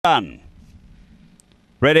Done.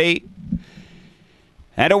 Ready.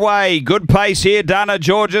 And away. Good pace here. Dana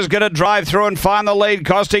Georgia's going to drive through and find the lead.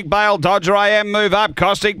 Caustic Bale, Dodger I Am move up.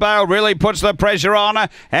 Caustic Bale really puts the pressure on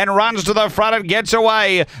and runs to the front and gets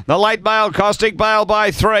away. The late Bale, Caustic Bale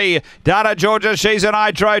by 3. Dana Georgia, she's a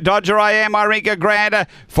Nitro. Dodger I Am, Irinka Grand.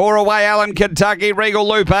 4 away, Allen Kentucky, Regal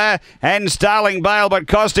Looper and Starling Bale. But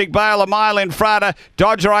Caustic Bale a mile in front.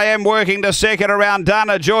 Dodger I Am working to second around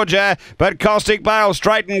Dana Georgia. But Caustic Bale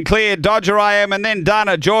straight and clear. Dodger I Am and then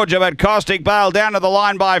Dana Georgia. But Caustic Bale down to the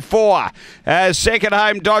line by 4. Second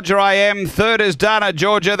home, Dodger I Am. Third is Dana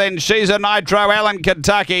Georgia. Then She's a Nitro, Allen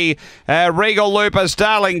Kentucky, Regal Looper,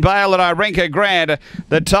 Starling Bale and Irinka Grand.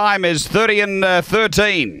 The time is 30 and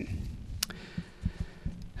 13.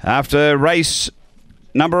 After race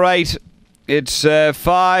number 8, it's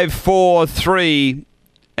 5, 4, 3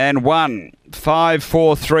 and 1. 5,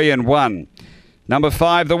 4, 3 and 1. Number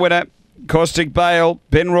 5, the winner. Caustic Bale,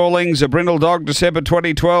 Ben Rawlings, a Brindle Dog, December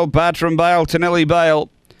 2012, Bartram Bale, Tonelli Bale.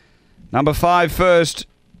 Number 5 first,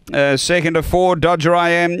 second to 4, Dodger I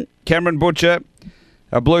Am, Cameron Butcher,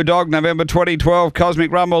 a Blue Dog, November 2012,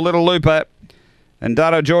 Cosmic Rumble, Little Looper. And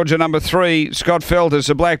Dana Georgia, number 3, Scott Feltus,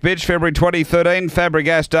 a Black Bitch, February 2013,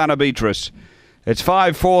 Fabregas, Dana Beatrice. It's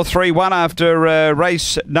 5, 4, 3, 1 after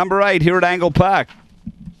race number 8 here at Angle Park.